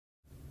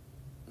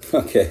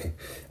Okay,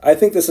 I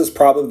think this is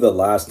probably the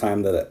last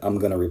time that I'm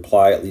going to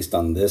reply, at least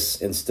on this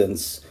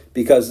instance,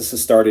 because this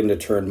is starting to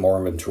turn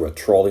more into a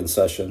trolling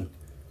session.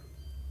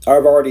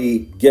 I've already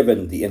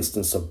given the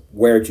instance of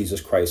where Jesus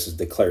Christ is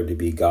declared to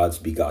be God's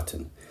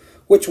begotten.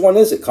 Which one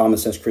is it, Common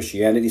Sense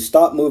Christianity?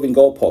 Stop moving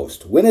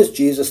goalpost. When is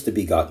Jesus the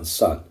begotten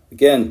Son?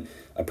 Again,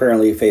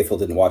 apparently Faithful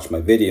didn't watch my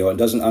video and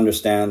doesn't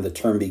understand the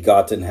term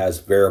begotten has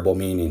variable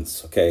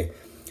meanings, okay?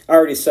 I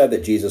already said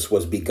that Jesus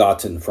was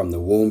begotten from the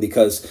womb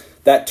because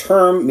that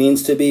term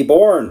means to be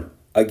born.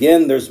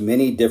 Again, there's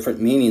many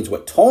different meanings.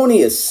 What Tony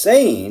is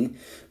saying,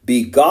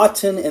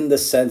 begotten in the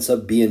sense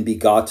of being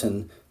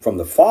begotten from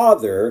the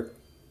Father,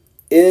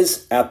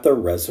 is at the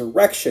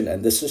resurrection,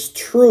 and this is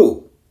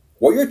true.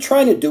 What you're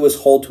trying to do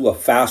is hold to a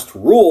fast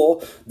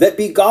rule that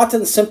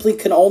begotten simply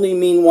can only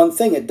mean one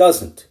thing. It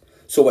doesn't.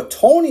 So what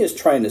Tony is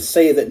trying to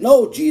say that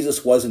no,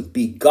 Jesus wasn't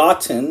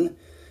begotten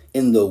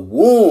in the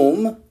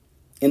womb,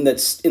 in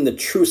the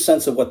true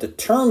sense of what the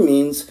term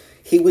means.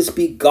 He was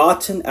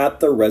begotten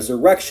at the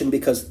resurrection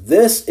because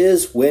this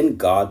is when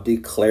God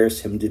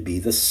declares him to be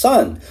the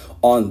Son.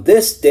 On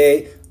this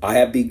day, I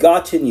have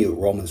begotten you.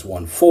 Romans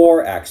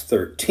 1:4, Acts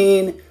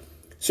 13.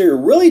 So you're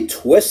really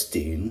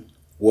twisting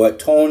what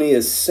Tony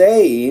is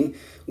saying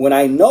when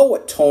I know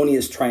what Tony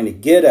is trying to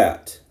get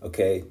at,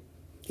 okay?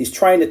 He's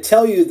trying to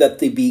tell you that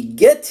the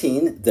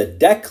begetting, the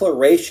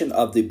declaration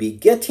of the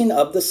begetting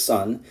of the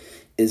Son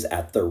is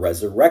at the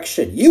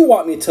resurrection. You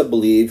want me to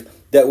believe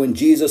that when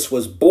Jesus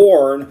was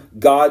born,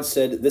 God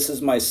said, "This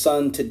is my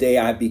Son, today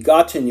I have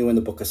begotten you," in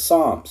the book of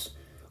Psalms.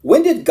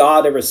 When did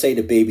God ever say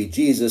to baby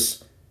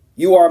Jesus,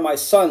 "You are my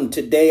Son,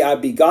 today I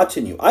have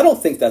begotten you"? I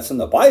don't think that's in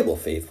the Bible,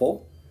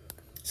 Faithful.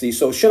 See,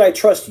 so should I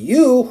trust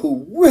you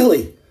who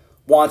really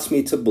wants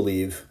me to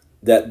believe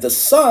that the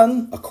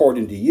Son,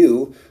 according to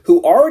you,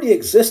 who already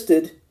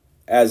existed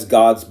as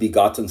God's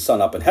begotten Son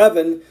up in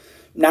heaven,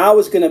 now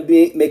is going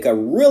to make a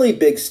really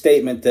big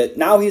statement that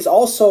now he's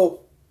also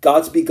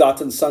God's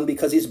begotten Son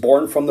because he's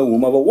born from the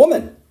womb of a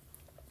woman?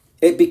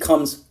 It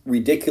becomes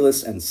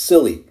ridiculous and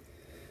silly,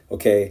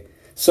 okay?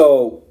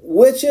 So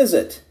which is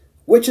it?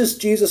 Which is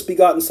Jesus'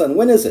 begotten Son?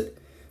 When is it?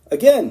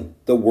 Again,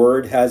 the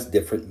word has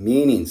different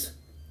meanings.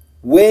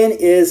 When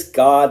is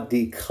God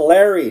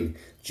declaring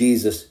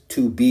Jesus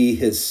to be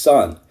his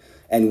Son?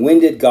 And when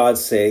did God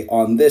say,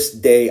 "On this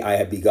day I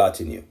have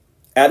begotten you"?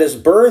 At his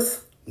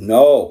birth?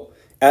 No.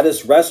 At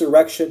his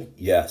resurrection?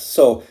 Yes.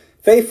 So,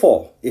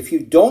 Faithful, if you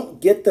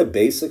don't get the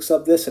basics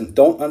of this and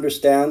don't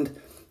understand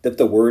that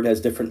the word has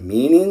different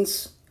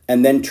meanings,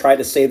 and then try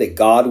to say that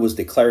God was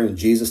declaring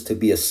Jesus to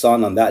be a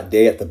Son on that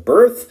day at the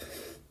birth,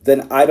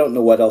 then I don't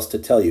know what else to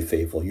tell you,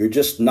 Faithful. You're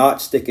just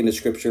not sticking to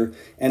Scripture.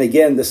 And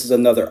again, this is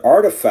another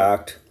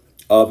artifact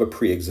of a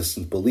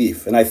pre-existent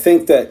belief. And I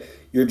think that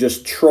you're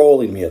just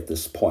trolling me at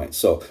this point.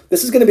 So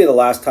this is going to be the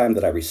last time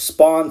that I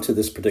respond to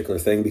this particular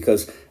thing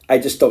because I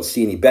just don't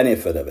see any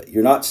benefit of it.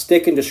 You're not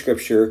sticking to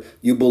Scripture.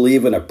 You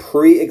believe in a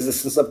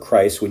pre-existence of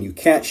Christ when you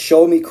can't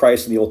show me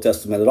Christ in the Old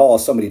Testament at all,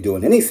 somebody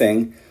doing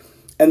anything.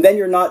 And then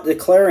you're not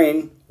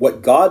declaring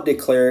what God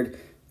declared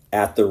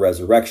at the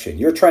resurrection.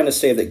 You're trying to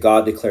say that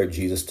God declared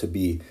Jesus to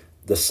be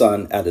the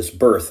Son at his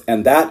birth,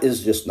 and that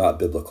is just not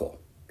biblical.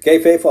 Okay,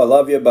 Faithful, I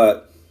love you,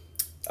 but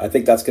I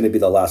think that's going to be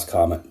the last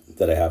comment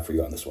that I have for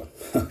you on this one.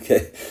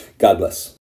 Okay, God bless.